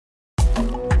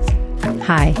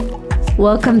Hi,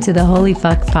 welcome to the Holy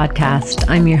Fuck podcast.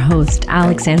 I'm your host,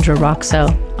 Alexandra Roxo,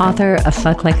 author of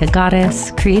Fuck Like a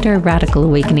Goddess, creator of Radical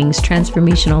Awakenings,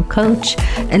 transformational coach,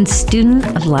 and student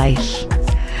of life.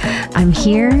 I'm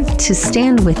here to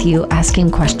stand with you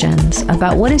asking questions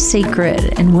about what is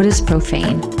sacred and what is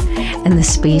profane, and the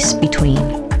space between.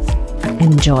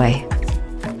 Enjoy.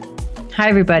 Hi,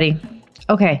 everybody.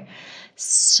 Okay,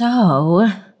 so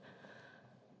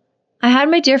I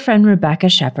had my dear friend Rebecca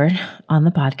Shepherd on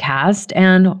the podcast,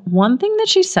 and one thing that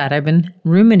she said I've been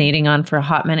ruminating on for a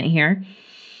hot minute here.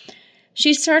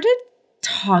 She started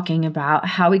talking about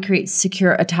how we create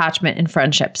secure attachment in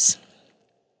friendships.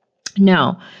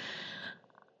 Now,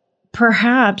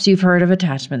 perhaps you've heard of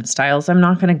attachment styles. I'm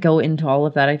not going to go into all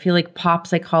of that. I feel like pop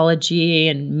psychology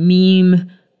and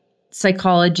meme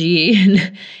psychology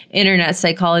and internet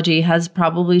psychology has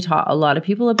probably taught a lot of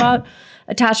people about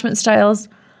attachment styles.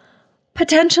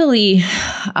 Potentially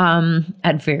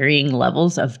at varying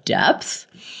levels of depth.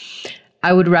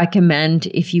 I would recommend,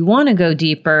 if you want to go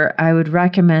deeper, I would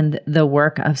recommend the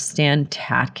work of Stan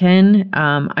Tatkin.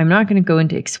 I'm not going to go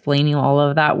into explaining all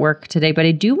of that work today, but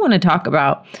I do want to talk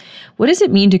about what does it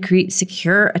mean to create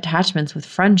secure attachments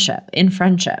in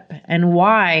friendship, and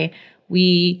why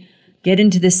we get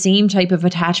into the same type of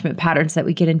attachment patterns that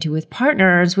we get into with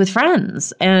partners, with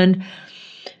friends. And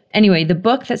anyway, the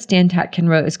book that Stan Tatkin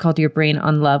wrote is called Your Brain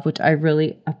on Love, which I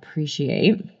really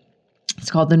appreciate. It's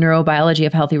called The Neurobiology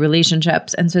of Healthy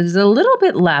Relationships. And so there's a little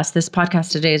bit less, this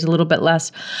podcast today is a little bit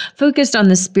less focused on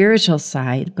the spiritual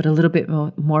side, but a little bit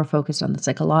more focused on the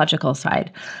psychological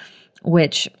side,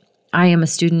 which I am a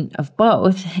student of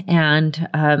both. And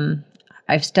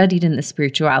I've studied in the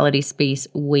spirituality space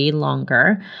way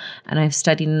longer, and I've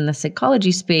studied in the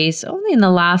psychology space only in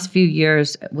the last few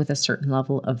years with a certain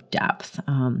level of depth,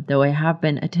 though I have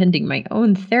been attending my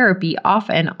own therapy off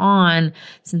and on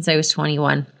since I was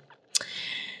 21.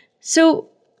 So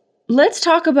let's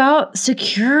talk about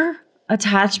secure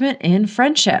attachment in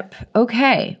friendship.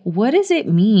 Okay, what does it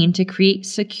mean to create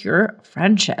secure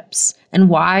friendships? And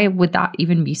why would that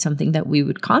even be something that we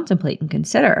would contemplate and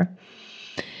consider?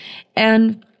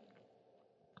 And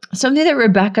something that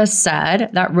Rebecca said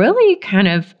that really kind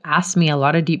of asked me a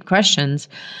lot of deep questions.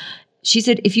 She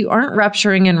said, if you aren't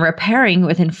rupturing and repairing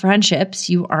within friendships,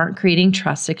 you aren't creating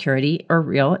trust, security, or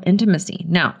real intimacy.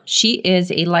 Now, she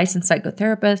is a licensed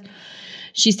psychotherapist.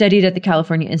 She studied at the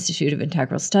California Institute of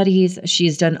Integral Studies.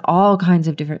 She's done all kinds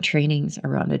of different trainings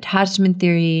around attachment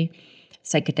theory,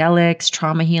 psychedelics,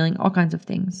 trauma healing, all kinds of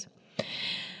things.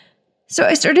 So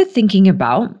I started thinking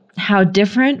about how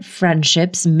different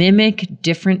friendships mimic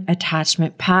different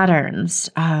attachment patterns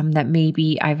that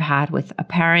maybe I've had with a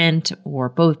parent or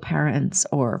both parents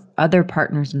or other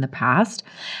partners in the past,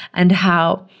 and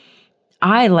how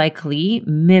I likely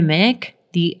mimic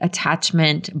the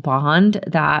attachment bond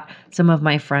that some of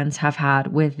my friends have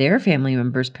had with their family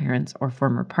members, parents, or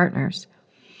former partners.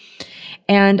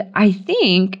 And I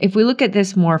think if we look at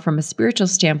this more from a spiritual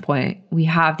standpoint, we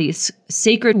have these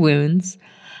sacred wounds,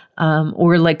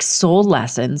 or like soul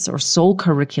lessons or soul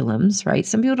curriculums, right?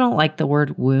 Some people don't like the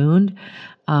word wound.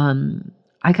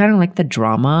 I kind of like the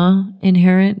drama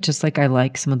inherent, just like I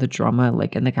like some of the drama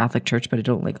like in the Catholic Church, but I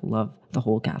don't like love the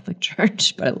whole Catholic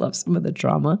Church, but I love some of the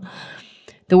drama.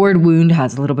 The word wound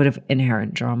has a little bit of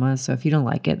inherent drama, so if you don't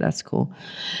like it, that's cool.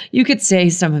 You could say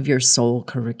some of your soul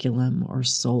curriculum or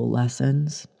soul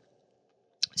lessons.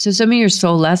 So some of your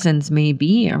soul lessons may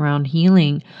be around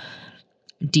healing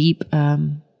deep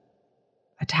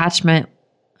attachment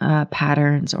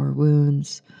patterns or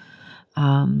wounds,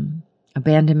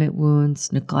 abandonment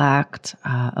wounds, neglect,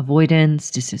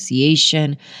 avoidance,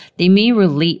 dissociation. They may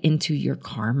relate into your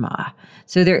karma.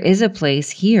 So there is a place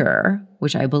here,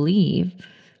 which I believe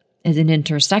is an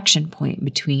intersection point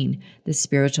between the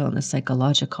spiritual and the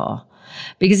psychological.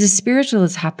 Because the spiritual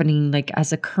is happening like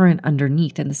as a current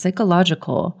underneath, and the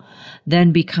psychological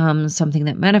then becomes something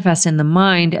that manifests in the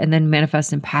mind and then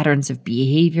manifests in patterns of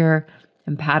behavior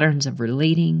and patterns of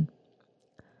relating.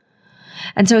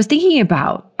 And so I was thinking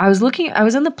about, I was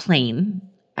on the plane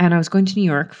and I was going to New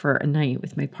York for a night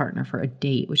with my partner for a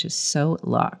date, which is so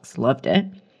luxe, loved it.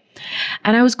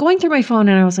 And I was going through my phone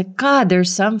and I was like, God,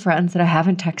 there's some friends that I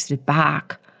haven't texted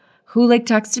back who like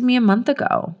texted me a month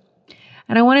ago.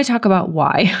 And I want to talk about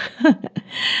why.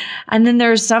 And then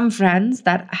there's some friends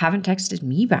that haven't texted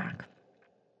me back.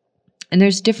 And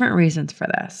there's different reasons for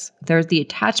this. There's the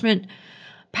attachment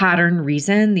pattern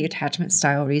reason, the attachment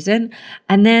style reason.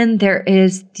 And then there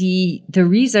is the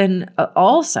reason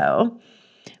also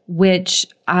which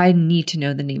I need to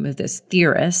know the name of this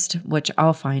theorist, which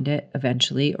I'll find it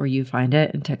eventually, or you find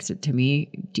it and text it to me,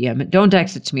 DM it. Don't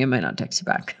text it to me. I might not text you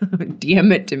back.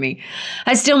 DM it to me.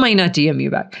 I still might not DM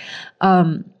you back.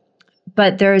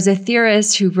 But there is a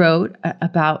theorist who wrote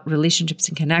about relationships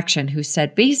and connection who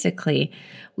said basically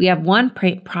we have one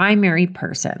primary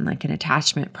person, like an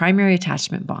primary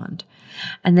attachment bond.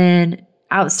 And then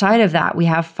outside of that, we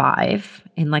have 5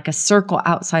 in like a circle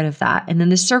outside of that. And then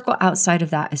the circle outside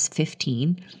of that is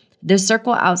 15. The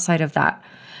circle outside of that,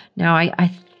 now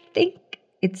I think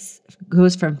it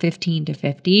goes from 15 to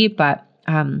 50, but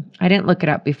I didn't look it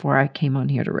up before I came on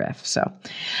here to riff. So,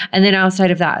 and then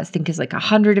outside of that, I think is like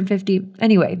 150.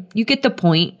 Anyway, you get the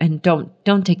point, and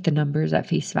don't take the numbers at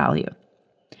face value.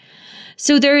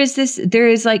 So there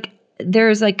is like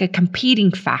a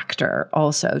competing factor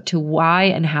also to why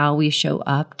and how we show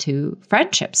up to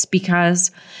friendships,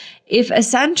 because if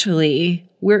essentially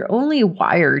we're only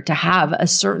wired to have a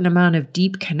certain amount of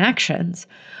deep connections,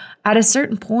 at a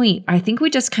certain point, I think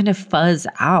we just kind of fuzz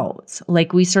out.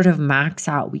 Like we sort of max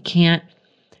out. We can't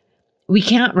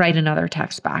write another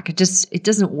text back. It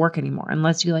doesn't work anymore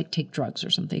unless you like take drugs or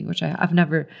something, which I've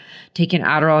never taken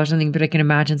Adderall or something, but I can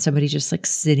imagine somebody just like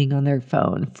sitting on their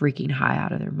phone, freaking high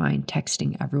out of their mind,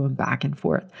 texting everyone back and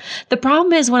forth. The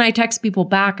problem is when I text people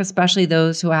back, especially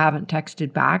those who I haven't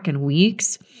texted back in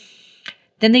weeks,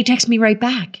 then they text me right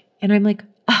back. And I'm like,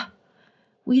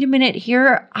 wait a minute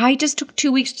here. I just took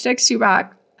 2 weeks to text you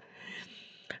back.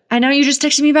 And now you just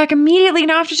texted me back immediately.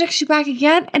 Now I have to text you back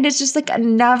again. And it's just like a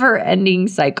never ending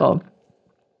cycle.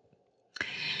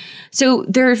 So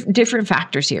there are different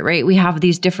factors here, right? We have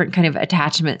these different kind of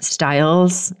attachment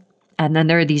styles. And then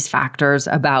there are these factors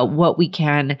about what we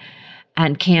can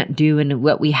and can't do and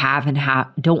what we have and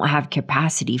don't have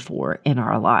capacity for in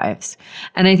our lives.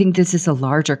 And I think this is a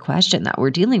larger question that we're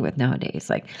dealing with nowadays.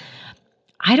 Like,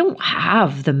 I don't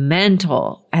have the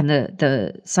mental and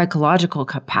the psychological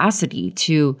capacity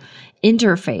to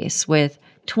interface with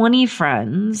 20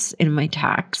 friends in my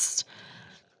text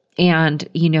and,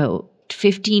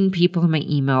 15 people in my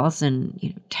emails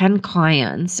and 10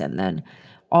 clients and then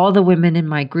all the women in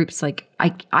my groups. Like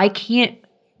I can't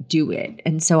do it.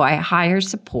 And so I hire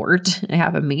support. I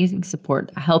have amazing support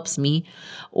that helps me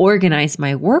organize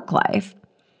my work life.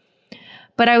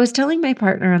 But I was telling my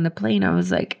partner on the plane, I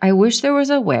was like, I wish there was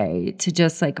a way to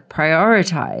just like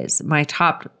prioritize my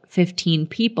top 15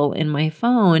 people in my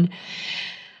phone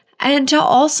and to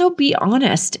also be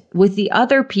honest with the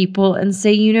other people and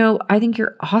say, I think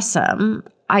you're awesome.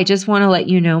 I just want to let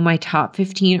you know my top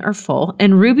 15 are full.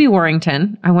 And Ruby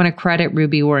Warrington, I want to credit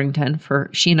Ruby Warrington for,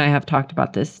 she and I have talked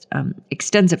about this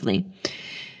extensively.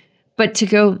 But to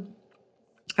go,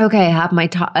 okay,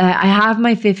 I have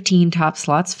my 15 top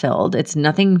slots filled. It's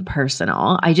nothing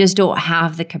personal. I just don't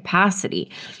have the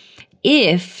capacity.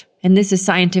 If, and this is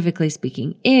scientifically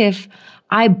speaking, if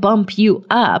I bump you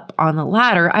up on the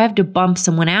ladder, I have to bump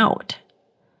someone out.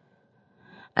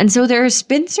 And so there's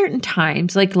been certain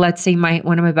times, like let's say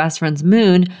one of my best friends,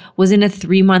 Moon, was in a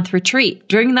 3-month retreat.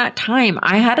 During that time,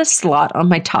 I had a slot on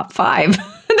my top 5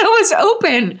 that was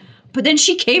open. But then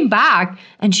she came back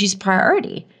and she's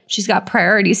priority. She's got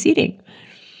priority seating.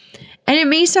 And it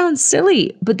may sound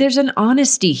silly, but there's an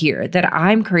honesty here that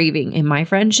I'm craving in my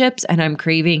friendships and I'm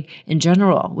craving in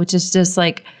general, which is just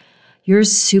like, you're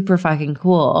super fucking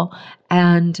cool.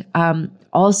 And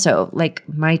also like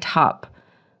my top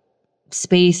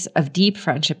space of deep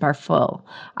friendship are full.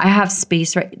 I have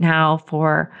space right now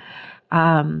for,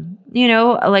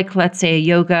 like let's say a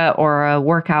yoga or a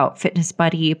workout fitness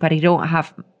buddy, but I don't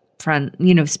have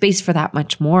space for that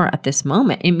much more at this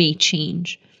moment. It may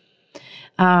change.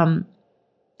 And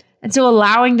so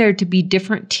allowing there to be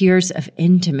different tiers of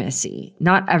intimacy.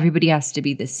 Not everybody has to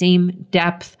be the same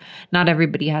depth. Not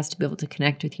everybody has to be able to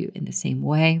connect with you in the same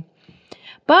way.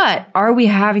 But are we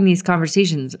having these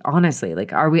conversations honestly?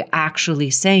 Like, are we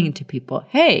actually saying to people,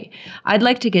 hey, I'd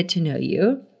like to get to know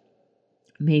you.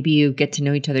 Maybe you get to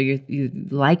know each other, you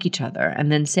like each other,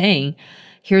 and then saying,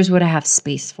 here's what I have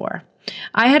space for.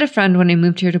 I had a friend when I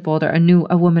moved here to Boulder,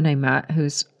 a woman I met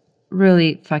who's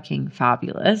really fucking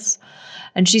fabulous.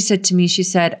 And she said to me,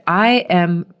 I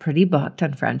am pretty booked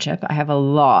on friendship. I have a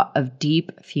lot of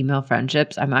deep female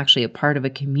friendships. I'm actually a part of a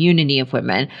community of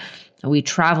women. We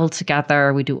travel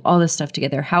together. We do all this stuff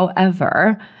together.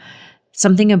 However,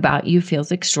 something about you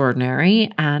feels extraordinary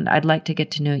and I'd like to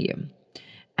get to know you.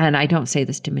 And I don't say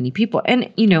this to many people.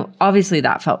 And, obviously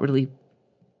that felt really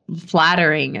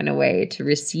flattering in a way to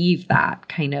receive that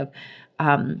kind of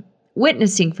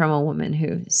witnessing from a woman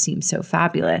who seems so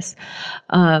fabulous.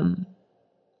 And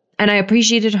I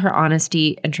appreciated her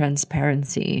honesty and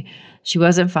transparency She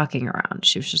wasn't fucking around.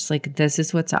 She was just like, this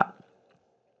is what's up.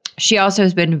 She also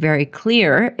has been very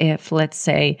clear if, let's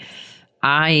say,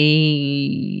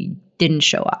 I didn't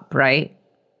show up, right?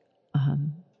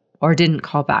 Or didn't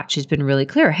call back. She's been really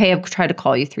clear. Hey, I've tried to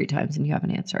call you 3 times and you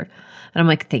haven't answered. And I'm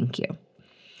like, thank you.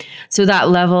 So that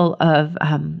level of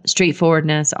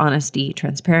straightforwardness, honesty,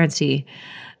 transparency,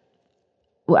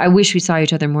 I wish we saw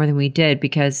each other more than we did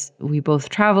because we both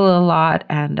travel a lot.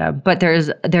 And but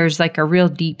there's like a real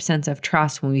deep sense of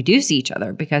trust when we do see each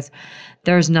other because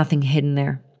there's nothing hidden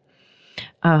there.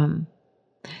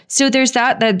 So there's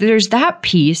that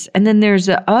piece. And then there's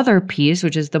the other piece,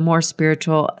 which is the more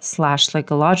spiritual /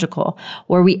 psychological,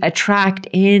 where we attract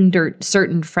in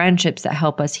certain friendships that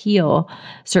help us heal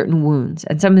certain wounds.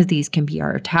 And some of these can be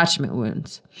our attachment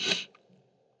wounds.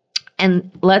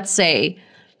 And let's say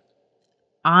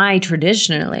I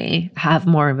traditionally have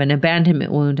more of an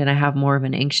abandonment wound and I have more of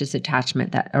an anxious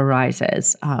attachment that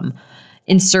arises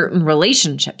in certain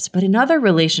relationships. But in other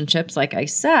relationships, like I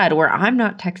said, where I'm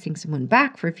not texting someone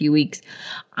back for a few weeks,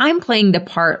 I'm playing the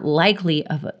part likely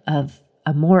of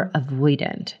a more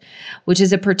avoidant, which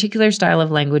is a particular style of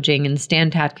languaging. And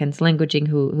Stan Tatkin's languaging,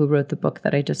 who wrote the book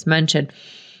that I just mentioned,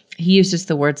 he uses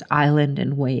the words island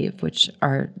and wave, which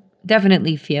are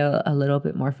definitely feel a little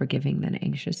bit more forgiving than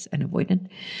anxious and avoidant.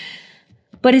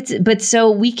 But so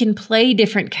we can play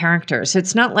different characters. So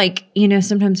it's not like,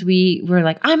 sometimes we're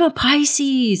like, I'm a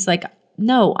Pisces. Like,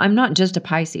 no, I'm not just a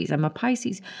Pisces. I'm a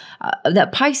Pisces.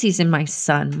 That Pisces in my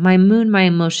sun, my moon, my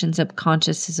emotions,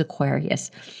 subconscious is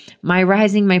Aquarius. My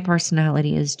rising, my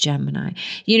personality is Gemini.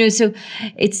 So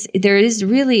there is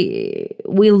really,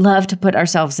 we love to put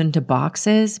ourselves into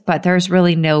boxes, but there's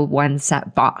really no one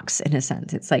set box in a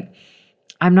sense. It's like,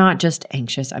 I'm not just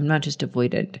anxious. I'm not just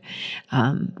avoidant.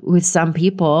 With some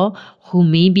people who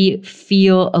maybe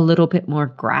feel a little bit more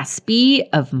graspy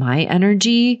of my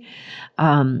energy,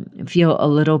 feel a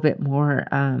little bit more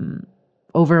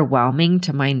overwhelming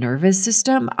to my nervous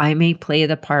system, I may play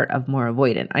the part of more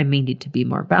avoidant. I may need to be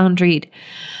more boundaried.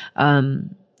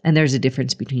 And there's a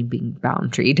difference between being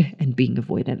boundaried and being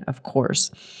avoidant, of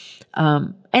course.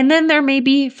 And then there may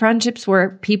be friendships where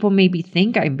people maybe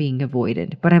think I'm being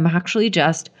avoidant, but I'm actually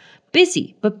just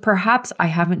busy. But perhaps I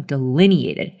haven't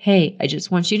delineated. Hey, I just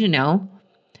want you to know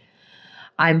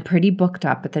I'm pretty booked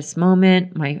up at this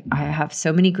moment. I have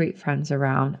so many great friends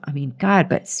around. I mean, God,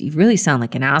 but you really sound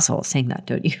like an asshole saying that,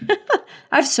 don't you?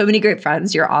 I have so many great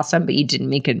friends. You're awesome, but you didn't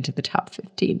make it into the top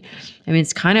 15. I mean,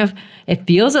 it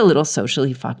feels a little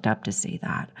socially fucked up to say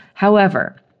that.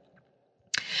 However,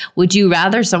 would you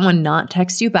rather someone not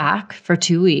text you back for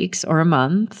 2 weeks or a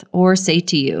month or say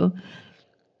to you,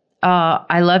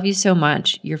 I love you so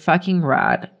much. You're fucking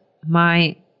rad.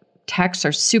 My texts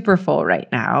are super full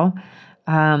right now.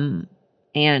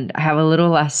 And I have a little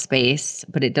less space,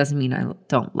 but it doesn't mean I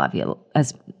don't love you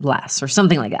as less or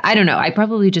something like that. I don't know. I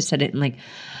probably just said it in like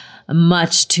a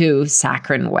much too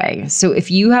saccharine way. So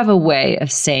if you have a way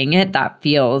of saying it that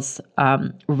feels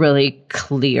really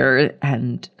clear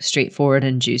and straightforward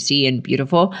and juicy and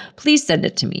beautiful, please send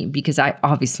it to me because I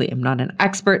obviously am not an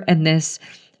expert in this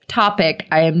topic.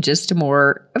 I am just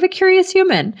more of a curious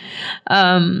human.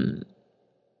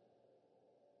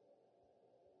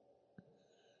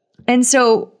 And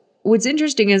so what's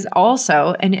interesting is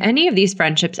also in any of these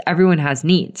friendships, everyone has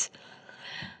needs.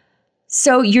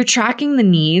 So you're tracking the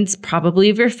needs probably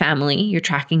of your family. You're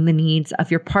tracking the needs of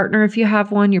your partner if you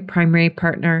have one, your primary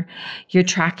partner. You're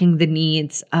tracking the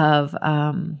needs of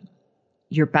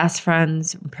your best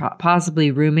friends,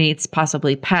 possibly roommates,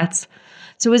 possibly pets.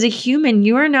 So as a human,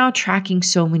 you are now tracking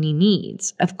so many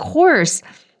needs. Of course,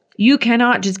 you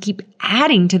cannot just keep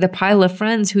adding to the pile of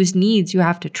friends whose needs you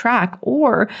have to track,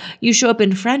 or you show up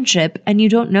in friendship and you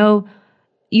don't know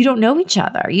each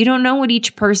other. You don't know what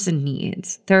each person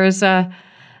needs. There's a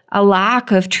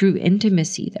lack of true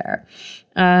intimacy there.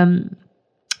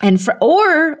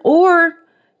 Or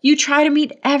you try to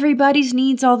meet everybody's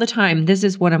needs all the time. This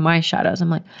is one of my shadows.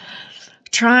 I'm like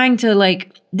trying to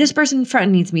this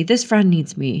friend needs me. This friend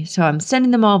needs me. So I'm sending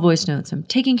them all voice notes. I'm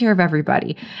taking care of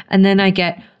everybody. And then I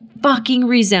get fucking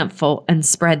resentful and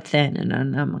spread thin. And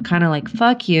I'm kind of like,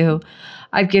 fuck you.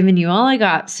 I've given you all I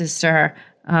got, sister.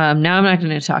 Now I'm not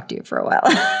going to talk to you for a while.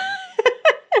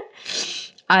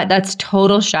 That's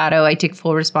total shadow. I take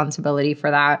full responsibility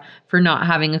for that, for not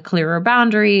having a clearer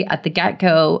boundary at the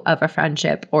get-go of a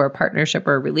friendship or a partnership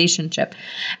or a relationship,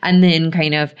 and then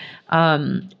kind of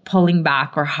pulling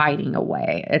back or hiding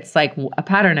away. It's like a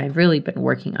pattern I've really been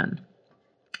working on.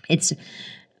 It's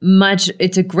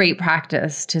a great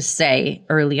practice to say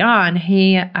early on,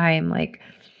 hey, I'm like,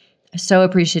 So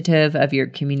appreciative of your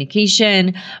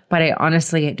communication, but I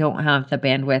honestly don't have the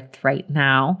bandwidth right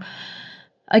now.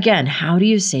 Again, how do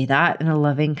you say that in a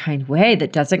loving, kind way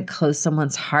that doesn't close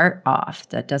someone's heart off,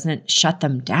 that doesn't shut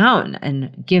them down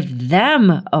and give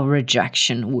them a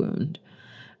rejection wound?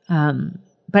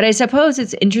 But I suppose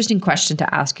it's an interesting question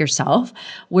to ask yourself.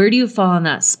 Where do you fall on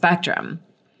that spectrum?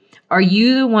 Are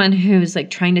you the one who's like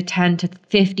trying to tend to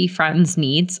 50 friends'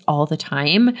 needs all the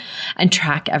time and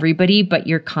track everybody, but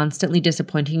you're constantly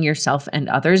disappointing yourself and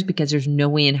others because there's no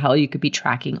way in hell you could be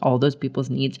tracking all those people's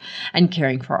needs and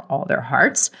caring for all their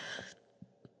hearts?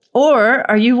 Or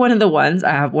are you one of the ones,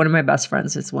 I have one of my best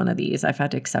friends is one of these, I've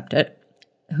had to accept it,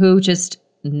 who just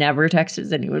never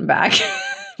texts anyone back.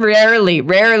 Rarely.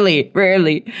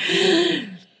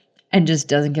 And just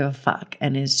doesn't give a fuck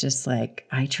and is just like,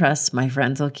 I trust my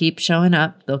friends will keep showing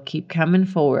up. They'll keep coming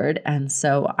forward. And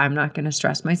so I'm not going to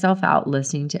stress myself out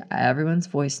listening to everyone's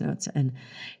voice notes. And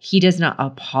he does not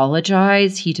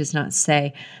apologize. He does not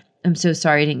say, I'm so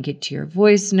sorry I didn't get to your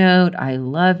voice note. I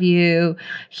love you.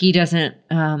 He doesn't,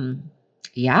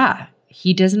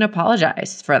 he doesn't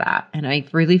apologize for that. And I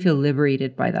really feel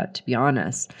liberated by that, to be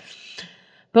honest.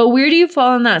 But where do you fall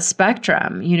on that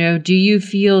spectrum? You know, do you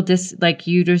feel like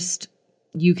you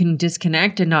can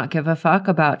disconnect and not give a fuck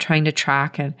about trying to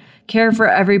track and care for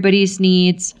everybody's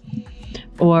needs?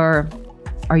 Or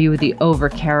are you the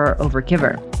overcarer,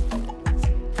 overgiver?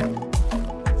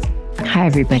 Hi,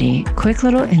 everybody. Quick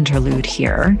little interlude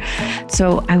here.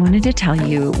 So I wanted to tell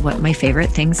you what my favorite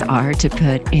things are to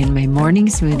put in my morning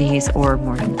smoothies or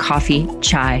morning coffee,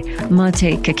 chai,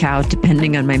 mate, cacao,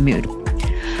 depending on my mood.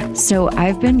 So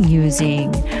I've been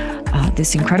using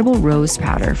this incredible rose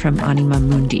powder from Anima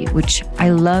Mundi, which I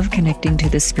love connecting to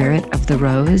the spirit of the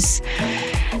rose.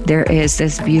 There is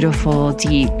this beautiful,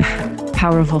 deep,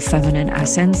 powerful feminine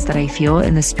essence that I feel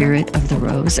in the spirit of the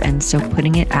rose. And so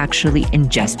putting it, actually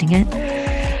ingesting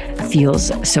it,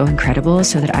 feels so incredible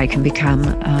so that I can become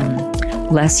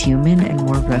less human and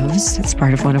more rose. That's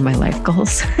part of one of my life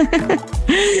goals.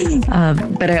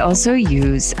 But I also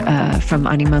use from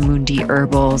Anima Mundi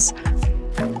Herbals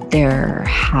their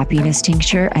happiness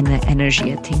tincture and the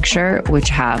energia tincture, which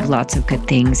have lots of good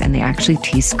things, and they actually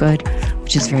taste good,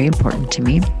 which is very important to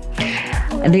me.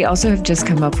 And they also have just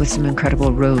come up with some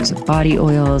incredible rose body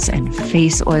oils and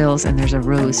face oils, and there's a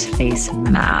rose face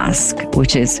mask,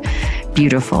 which is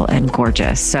beautiful and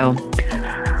gorgeous. So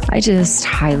I just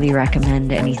highly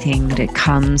recommend anything that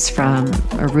comes from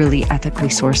a really ethically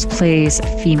sourced place,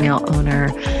 a female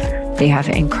owner. They have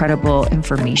incredible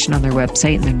information on their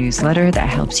website and their newsletter that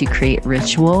helps you create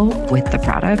ritual with the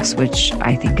products, which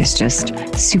I think is just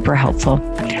super helpful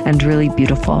and really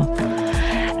beautiful.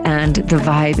 And the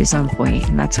vibe is on point,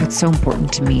 and that's what's so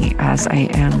important to me as I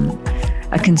am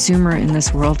a consumer in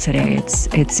this world today.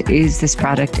 Is this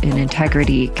product in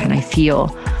integrity? Can I feel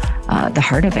the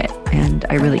heart of it? And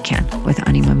I really can with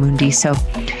Anima Mundi. So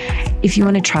if you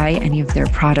want to try any of their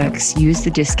products, use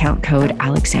the discount code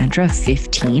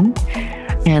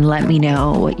Alexandra15 and let me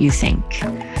know what you think.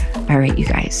 All right, you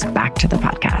guys, back to the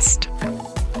podcast.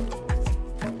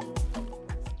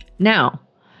 Now,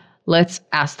 let's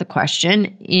ask the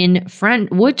question,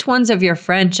 which ones of your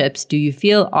friendships do you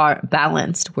feel are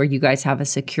balanced, where you guys have a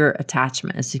secure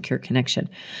attachment, a secure connection,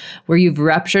 where you've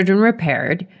ruptured and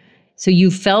repaired? So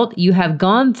you felt you have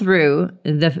gone through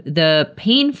the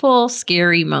painful,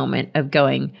 scary moment of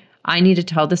going, I need to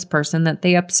tell this person that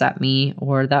they upset me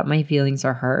or that my feelings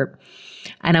are hurt.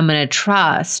 And I'm going to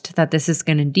trust that this is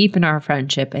going to deepen our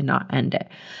friendship and not end it.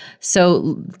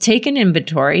 So take an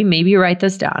inventory, maybe write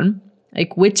this down.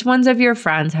 Like, which ones of your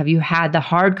friends have you had the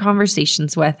hard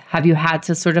conversations with? Have you had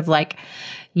to sort of like,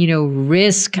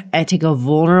 risk, take a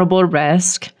vulnerable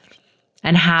risk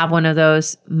and have one of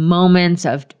those moments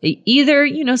of either,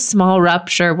 small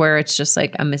rupture where it's just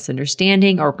like a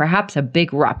misunderstanding, or perhaps a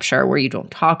big rupture where you don't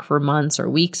talk for months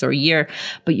or weeks or a year,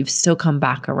 but you've still come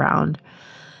back around.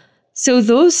 So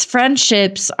those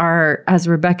friendships are, as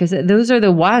Rebecca said, those are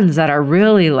the ones that are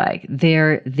really like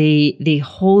they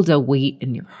hold a weight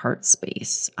in your heart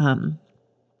space,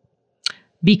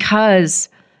 because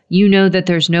you know that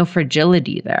there's no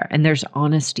fragility there, and there's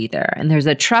honesty there, and there's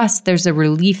a trust, there's a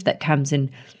relief that comes in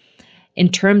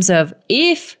terms of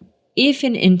if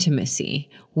in intimacy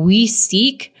we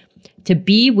seek to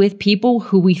be with people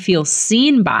who we feel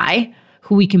seen by,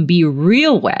 who we can be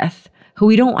real with, who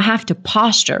we don't have to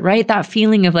posture, right? That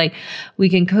feeling of like, we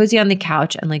can cozy on the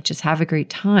couch and like just have a great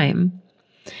time.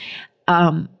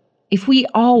 If we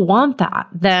all want that,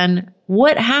 then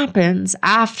what happens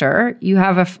after you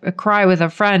have a cry with a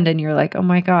friend and you're like, oh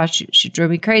my gosh, she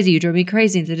drove me crazy, you drove me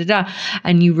crazy,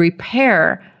 and you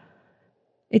repair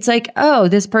It's like, oh,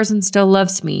 this person still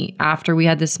loves me after we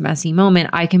had this messy moment.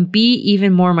 I can be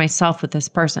even more myself with this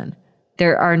person.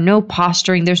 There are no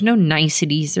posturing, there's no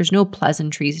niceties, there's no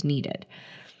pleasantries needed.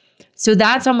 So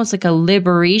that's almost like a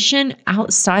liberation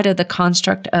outside of the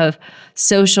construct of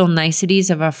social niceties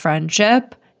of a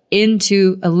friendship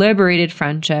into a liberated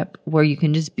friendship where you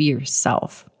can just be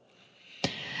yourself.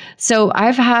 So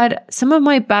I've had some of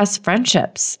my best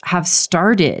friendships have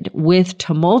started with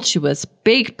tumultuous,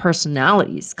 big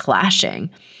personalities clashing.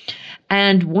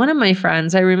 And one of my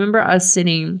friends, I remember us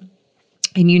sitting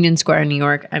in Union Square in New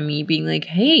York and me being like,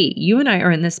 hey, you and I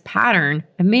are in this pattern.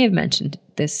 I may have mentioned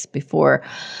this before.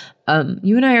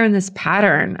 You and I are in this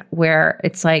pattern where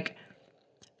it's like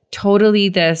totally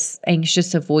this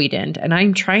anxious avoidant, and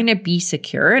I'm trying to be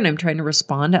secure and I'm trying to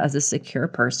respond as a secure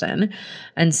person.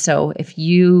 And so if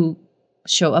you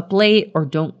show up late or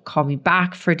don't call me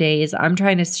back for days, I'm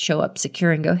trying to show up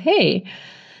secure and go, hey,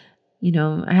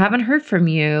 I haven't heard from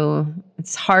you.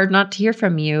 It's hard not to hear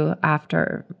from you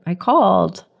after I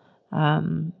called.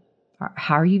 How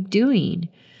are you doing?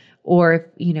 Or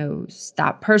if,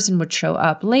 that person would show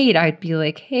up late, I'd be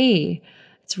like, hey,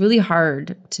 it's really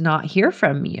hard to not hear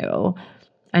from you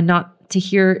and not to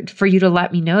hear for you to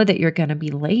let me know that you're going to be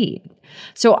late.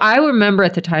 So I remember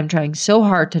at the time trying so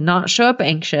hard to not show up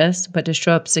anxious, but to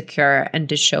show up secure and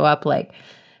to show up like,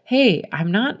 hey,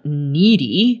 I'm not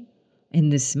needy in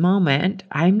this moment.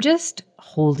 I'm just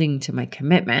holding to my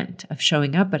commitment of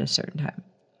showing up at a certain time.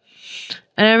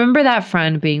 And I remember that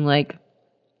friend being like,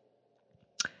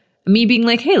 me being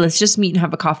like, hey, let's just meet and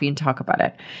have a coffee and talk about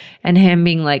it. And him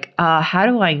being like, how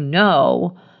do I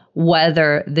know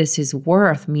whether this is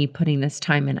worth me putting this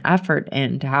time and effort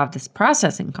in to have this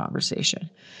processing conversation?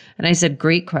 And I said,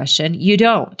 great question. You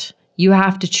don't. You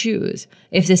have to choose.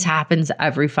 If this happens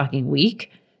every fucking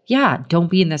week, yeah, don't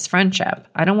be in this friendship.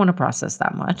 I don't want to process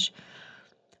that much.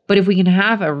 But if we can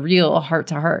have a real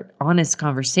heart-to-heart, honest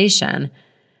conversation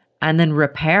and then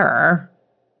repair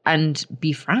and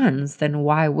be friends, then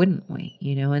why wouldn't we?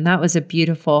 And that was a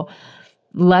beautiful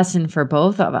lesson for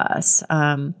both of us.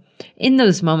 In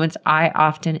those moments, I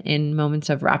often, in moments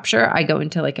of rupture, I go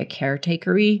into like a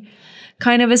caretakery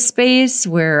kind of a space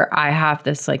where I have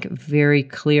this like very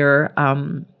clear,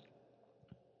 kind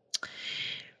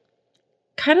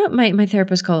of my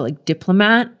therapist called it like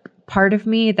diplomat part of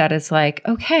me that is like,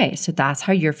 okay, so that's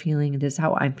how you're feeling. This is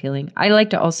how I'm feeling. I like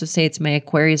to also say it's my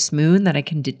Aquarius moon that I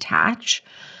can detach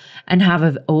and have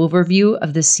an overview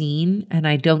of the scene and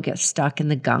I don't get stuck in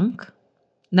the gunk.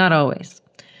 Not always.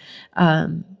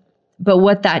 But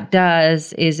what that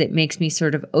does is it makes me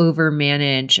sort of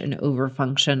overmanage and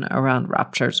overfunction around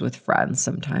ruptures with friends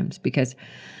sometimes because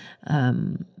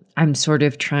I'm sort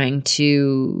of trying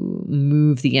to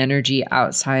move the energy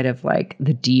outside of like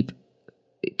the deep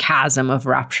chasm of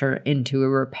rupture into a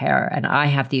repair. And I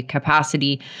have the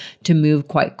capacity to move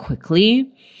quite quickly.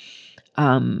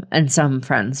 And some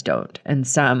friends don't. And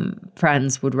some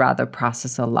friends would rather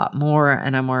process a lot more.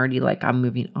 And I'm already like, I'm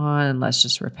moving on. Let's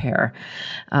just repair.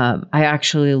 I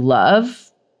actually love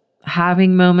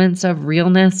having moments of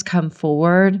realness come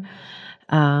forward.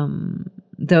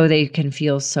 Though they can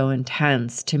feel so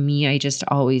intense. To me, I just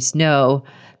always know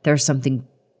there's something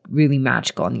really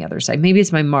magical on the other side. Maybe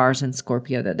it's my Mars and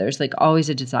Scorpio that there's like always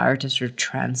a desire to sort of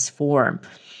transform,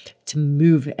 to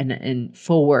move and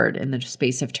forward in the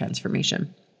space of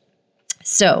transformation.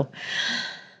 So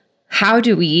how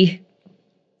do we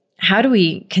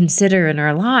consider in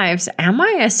our lives, am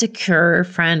I a secure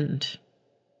friend?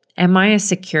 Am I a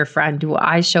secure friend? Do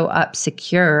I show up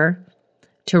secure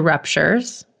to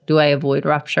ruptures? Do I avoid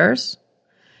ruptures?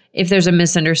 If there's a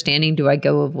misunderstanding, do I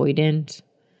go avoidant?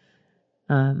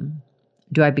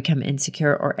 Do I become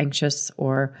insecure or anxious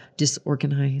or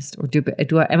disorganized? Or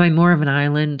am I more of an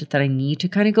island that I need to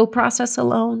kind of go process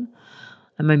alone?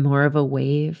 Am I more of a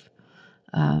wave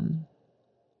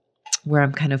where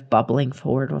I'm kind of bubbling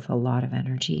forward with a lot of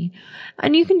energy?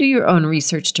 And you can do your own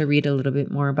research to read a little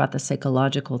bit more about the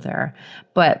psychological there.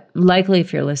 But likely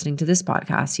if you're listening to this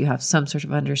podcast, you have some sort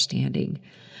of understanding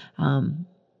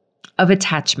of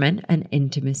attachment and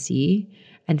intimacy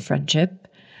and friendship.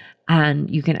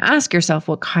 And you can ask yourself,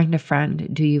 what kind of friend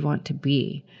do you want to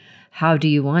be? How do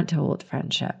you want to hold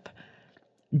friendship?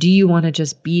 Do you want to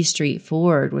just be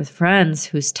straightforward with friends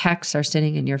whose texts are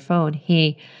sitting in your phone?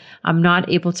 Hey, I'm not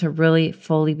able to really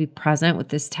fully be present with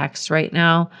this text right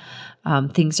now.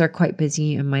 Things are quite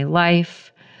busy in my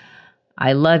life.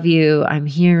 I love you. I'm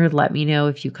here. Let me know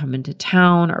if you come into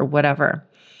town or whatever.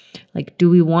 Like, do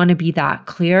we want to be that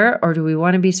clear, or do we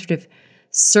want to be sort of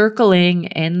circling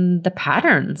in the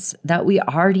patterns that we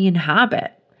already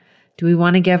inhabit? Do we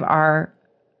want to give our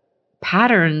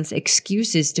patterns,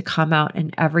 excuses to come out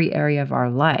in every area of our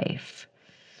life?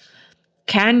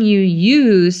 Can you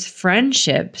use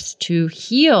friendships to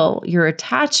heal your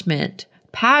attachment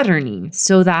patterning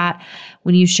so that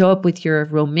when you show up with your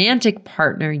romantic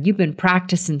partner, you've been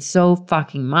practicing so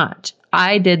fucking much?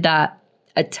 I did that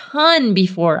a ton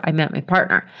before I met my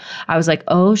partner. I was like,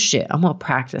 oh shit, I'm going to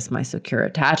practice my secure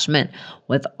attachment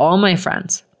with all my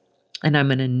friends. And I'm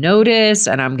going to notice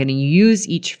and I'm going to use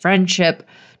each friendship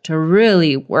to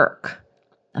really work,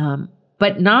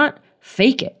 but not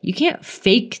fake it. You can't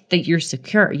fake that you're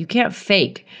secure. You can't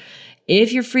fake.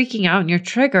 If you're freaking out and you're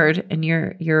triggered and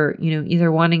you're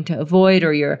either wanting to avoid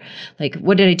or you're like,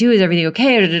 what did I do? Is everything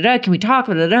okay? Can we talk?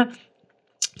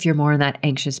 If you're more in that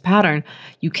anxious pattern,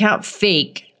 you can't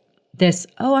fake this,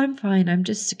 oh, I'm fine, I'm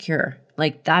just secure.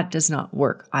 Like that does not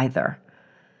work either.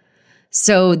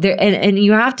 So there, and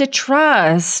you have to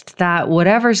trust that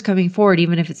whatever's coming forward,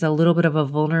 even if it's a little bit of a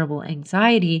vulnerable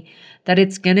anxiety, that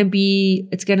it's going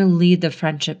to lead the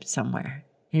friendship somewhere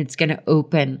and it's going to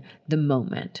open the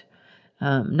moment.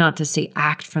 Not to say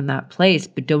act from that place,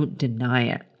 but don't deny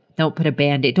it. Don't put a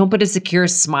Band-Aid. Don't put a secure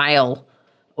smile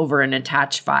over an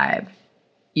attached vibe.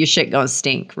 Your shit gonna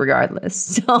stink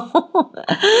regardless. So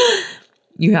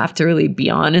you have to really be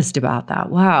honest about that.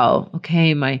 Wow,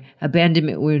 okay, my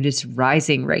abandonment wound is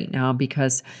rising right now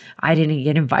because I didn't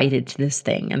get invited to this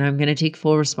thing, and I'm going to take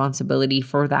full responsibility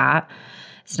for that.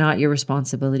 It's not your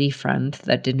responsibility, friend,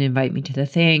 that didn't invite me to the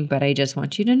thing, but I just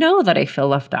want you to know that I feel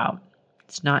left out.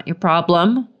 It's not your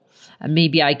problem. And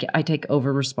maybe I take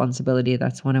over responsibility.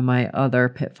 That's one of my other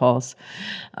pitfalls.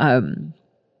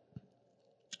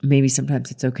 Maybe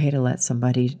sometimes it's okay to let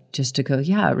somebody just to go,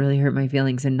 yeah, it really hurt my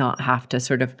feelings, and not have to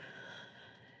sort of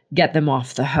get them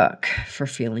off the hook for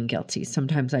feeling guilty.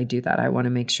 Sometimes I do that. I want to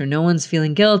make sure no one's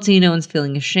feeling guilty, no one's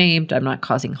feeling ashamed, I'm not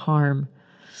causing harm.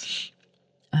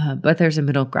 But there's a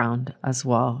middle ground as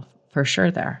well, for sure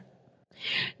there.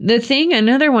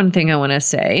 Another one thing I want to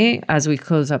say as we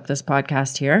close up this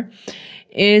podcast here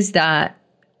is that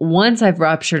once I've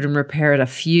ruptured and repaired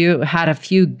had a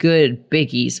few good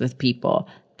biggies with people,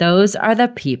 those are the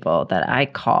people that I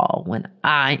call when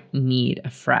I need a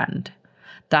friend.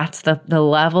 That's the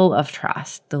level of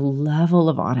trust, the level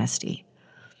of honesty.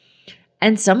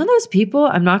 And some of those people,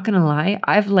 I'm not going to lie,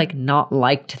 I've not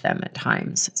liked them at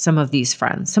times. Some of these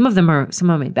friends, some of them are some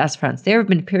of my best friends. There have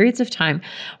been periods of time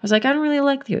I was like, I don't really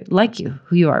like you,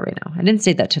 who you are right now. I didn't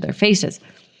say that to their faces,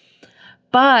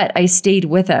 but I stayed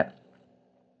with it.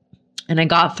 And I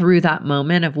got through that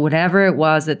moment of whatever it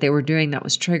was that they were doing that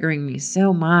was triggering me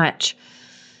so much.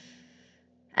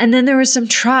 And then there was some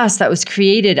trust that was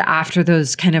created after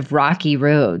those kind of rocky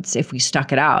roads if we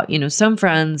stuck it out. Some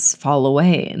friends fall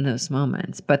away in those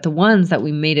moments, but the ones that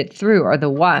we made it through are the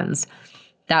ones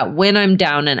that when I'm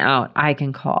down and out, I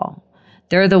can call.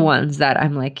 They're the ones that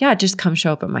I'm like, yeah, just come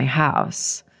show up at my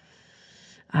house.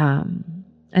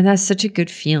 And that's such a good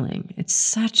feeling. It's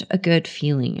such a good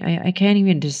feeling. I can't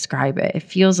even describe it. It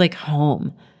feels like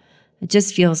home. It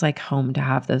just feels like home to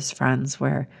have those friends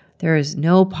where there is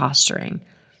no posturing.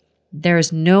 There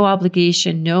is no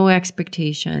obligation, no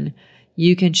expectation.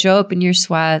 You can show up in your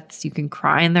sweats. You can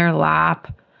cry in their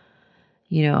lap.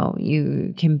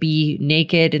 You can be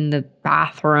naked in the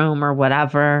bathroom or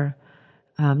whatever.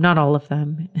 Not all of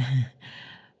them.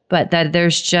 But that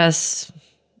there's just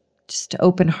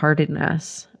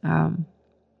open-heartedness. And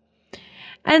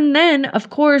then, of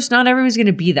course, not everyone's going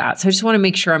to be that. So I just want to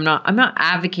make sure I'm not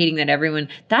advocating that everyone,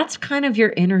 that's kind of your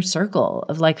inner circle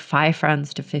of 5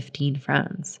 friends to 15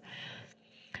 friends.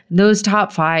 Those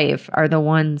top 5 are the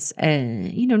ones,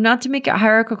 not to make it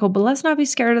hierarchical, but let's not be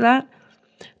scared of that.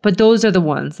 But those are the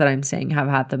ones that I'm saying have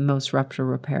had the most rupture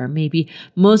repair. Maybe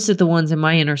most of the ones in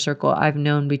my inner circle I've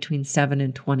known between 7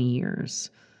 and 20 years.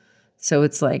 So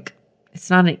it's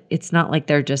it's not like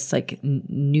they're just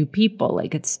new people.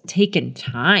 It's taken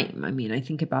time. I mean, I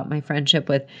think about my friendship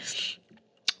with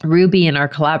Ruby and our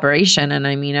collaboration. And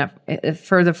I mean,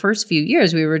 for the first few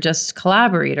years, we were just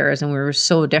collaborators and we were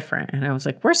so different. And I was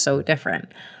like, we're so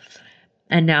different.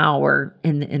 And now we're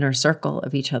in the inner circle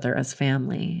of each other as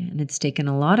family. And it's taken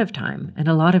a lot of time and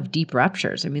a lot of deep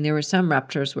ruptures. I mean, there were some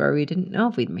ruptures where we didn't know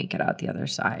if we'd make it out the other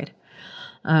side.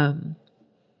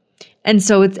 And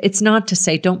so it's not to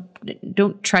say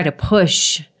don't try to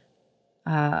push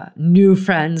new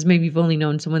friends. Maybe you've only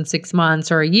known someone 6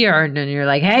 months or a year, and then you're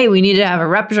like, hey, we need to have a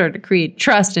rupture to create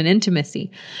trust and intimacy.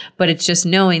 But it's just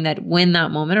knowing that when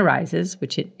that moment arises,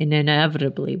 which it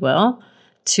inevitably will,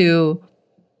 to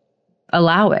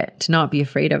allow it, to not be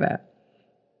afraid of it,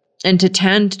 and to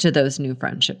tend to those new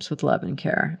friendships with love and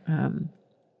care.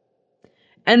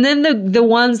 And then the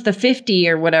ones, the 50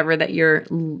 or whatever that you're,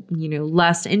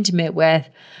 less intimate with,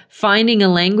 finding a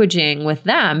languaging with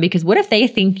them, because what if they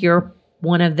think you're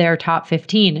one of their top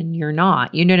 15 and you're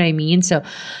not? You know what I mean? So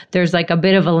there's like a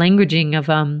bit of a languaging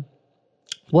of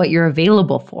what you're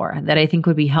available for that I think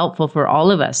would be helpful for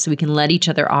all of us, so we can let each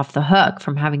other off the hook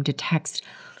from having to text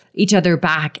each other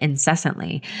back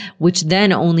incessantly, which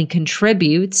then only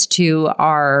contributes to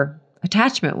our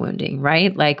attachment wounding,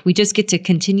 right? Like we just get to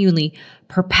continually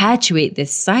perpetuate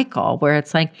this cycle where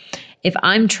it's like, if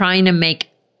I'm trying to make,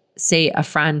 say, a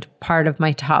friend part of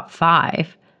my top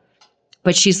 5,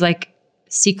 but she's like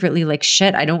secretly like,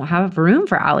 shit, I don't have room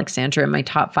for Alexandra in my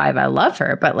top 5. I love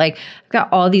her, but like I've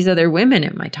got all these other women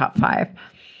in my top 5.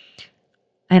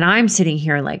 And I'm sitting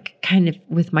here like kind of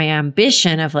with my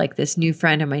ambition of like this new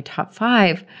friend in my top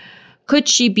 5. Could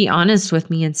she be honest with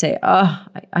me and say, oh,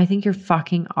 I think you're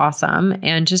fucking awesome,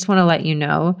 and just want to let you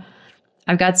know,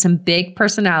 I've got some big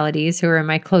personalities who are in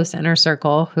my close inner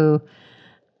circle who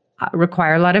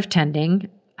require a lot of tending.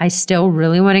 I still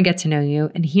really want to get to know you.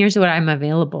 And here's what I'm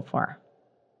available for.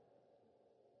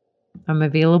 I'm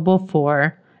available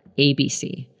for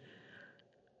ABC.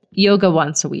 Yoga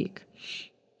once a week.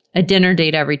 A dinner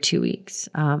date every 2 weeks.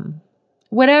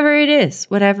 Whatever it is.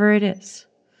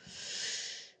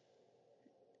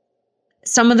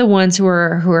 Some of the ones who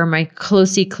are my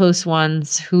close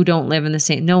ones who don't live in the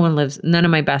same, none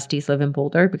of my besties live in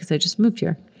Boulder because I just moved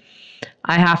here.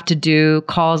 I have to do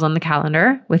calls on the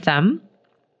calendar with them,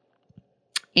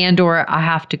 and or I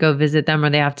have to go visit them, or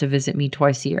they have to visit me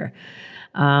twice a year.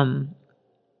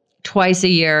 Twice a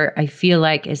year, I feel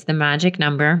like, is the magic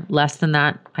number. Less than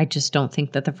that, I just don't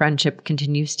think that the friendship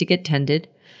continues to get tended.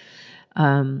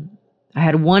 I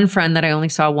had one friend that I only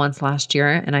saw once last year,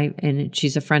 and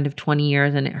she's a friend of 20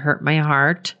 years, and it hurt my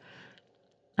heart.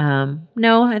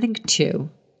 No, I think 2.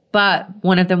 But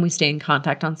one of them we stay in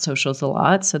contact on socials a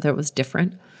lot, so that was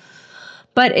different.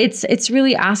 But it's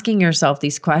really asking yourself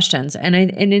these questions.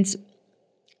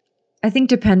 I think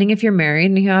depending if you're married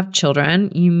and you have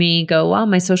children, you may go, well,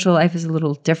 my social life is a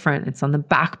little different. It's on the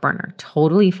back burner.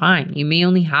 Totally fine. You may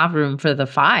only have room for the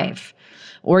 5,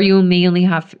 or you may only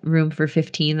have room for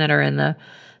 15 that are in the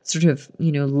sort of,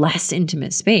 less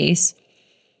intimate space,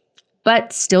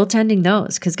 but still tending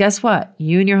those. Because guess what?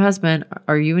 You and your husband,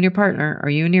 or you and your partner,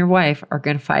 or you and your wife are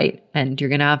going to fight, and you're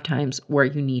going to have times where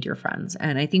you need your friends.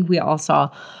 And I think we all saw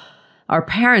our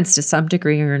parents, to some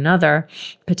degree or another,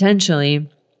 potentially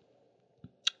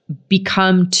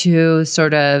become to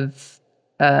sort of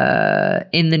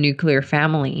in the nuclear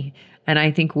family. And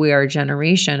I think we are a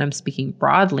generation, I'm speaking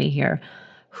broadly here,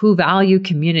 who value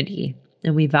community,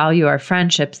 and we value our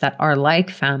friendships that are like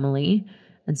family.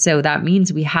 And so that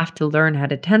means we have to learn how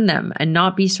to tend them and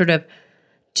not be sort of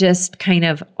just kind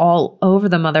of all over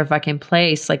the motherfucking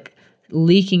place, like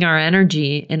leaking our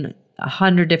energy in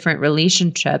 100 different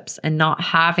relationships and not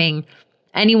having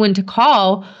anyone to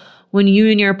call when you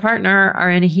and your partner are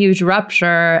in a huge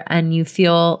rupture and you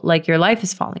feel like your life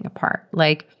is falling apart.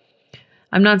 Like,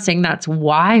 I'm not saying that's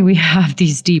why we have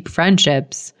these deep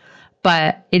friendships,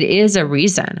 but it is a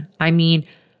reason. I mean,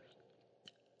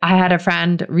 I had a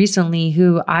friend recently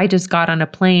who I just got on a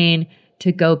plane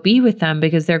to go be with them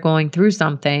because they're going through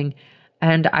something,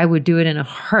 and I would do it in a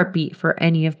heartbeat for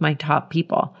any of my top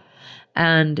people,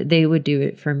 and they would do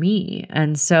it for me.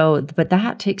 And so, but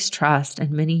that takes trust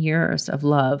and many years of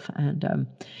love. And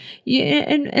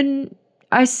and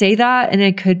I say that, and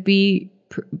it could be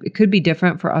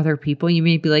different for other people. You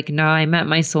may be like, no, I met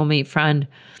my soulmate friend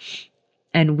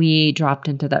and we dropped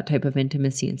into that type of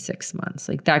intimacy in 6 months.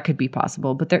 Like, that could be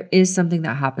possible, but there is something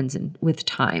that happens with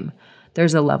time.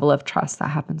 There's a level of trust that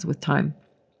happens with time.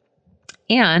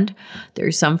 And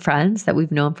there's some friends that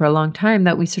we've known for a long time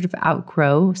that we sort of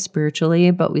outgrow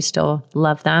spiritually, but we still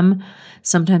love them.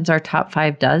 Sometimes our top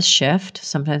 5 does shift.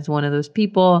 Sometimes one of those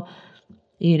people,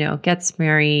 gets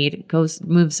married,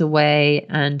 moves away,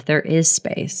 and there is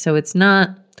space. So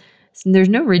there's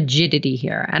no rigidity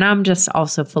here. And I'm just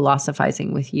also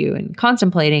philosophizing with you and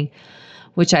contemplating,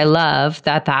 which I love,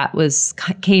 that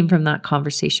came from that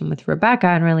conversation with Rebecca,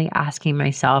 and really asking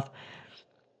myself,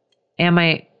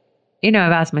 I've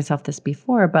asked myself this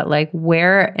before, but like,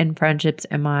 where in friendships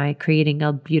am I creating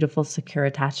a beautiful, secure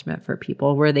attachment for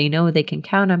people where they know they can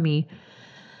count on me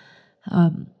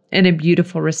in a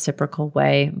beautiful, reciprocal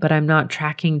way, but I'm not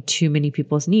tracking too many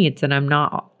people's needs, and I'm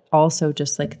not also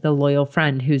just like the loyal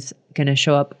friend who's going to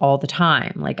show up all the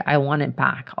time. Like, I want it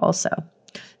back also.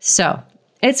 So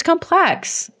it's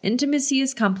complex. Intimacy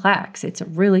is complex. It's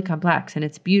really complex, and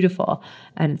it's beautiful,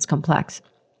 and it's complex.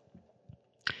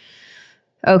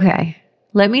 Okay.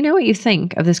 Let me know what you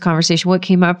think of this conversation. What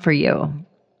came up for you?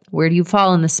 Where do you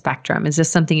fall in the spectrum? Is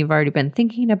this something you've already been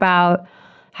thinking about?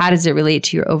 How does it relate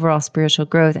to your overall spiritual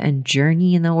growth and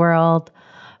journey in the world?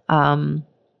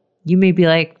 You may be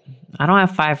like, I don't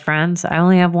have 5 friends. I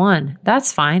only have 1.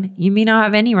 That's fine. You may not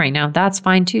have any right now. That's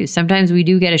fine too. Sometimes we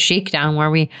do get a shakedown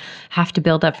where we have to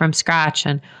build up from scratch,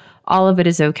 and all of it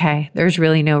is okay. There's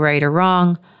really no right or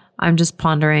wrong. I'm just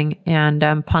pondering and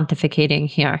pontificating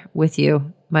here with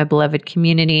you, my beloved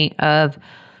community of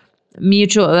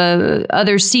mutual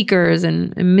other seekers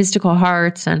and mystical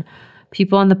hearts and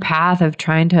people on the path of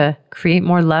trying to create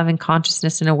more love and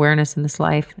consciousness and awareness in this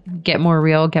life, get more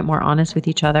real, get more honest with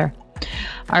each other.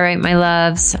 All right, my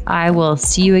loves, I will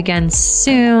see you again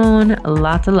soon.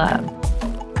 Lots of love.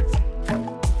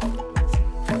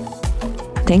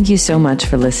 Thank you so much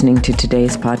for listening to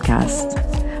today's podcast.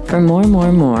 For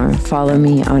more, follow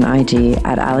me on IG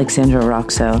at Alexandra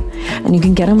Roxo, and you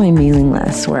can get on my mailing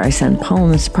list where I send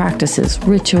poems, practices,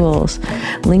 rituals,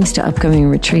 links to upcoming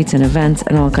retreats and events,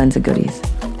 and all kinds of goodies.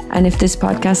 And if this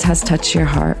podcast has touched your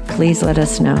heart, please let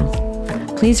us know.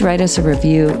 Please write us a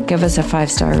review, give us a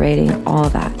 5-star rating, all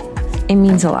of that. It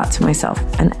means a lot to myself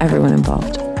and everyone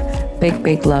involved.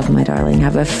 Big love, my darling.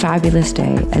 Have a fabulous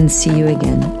day and see you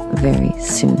again very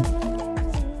soon.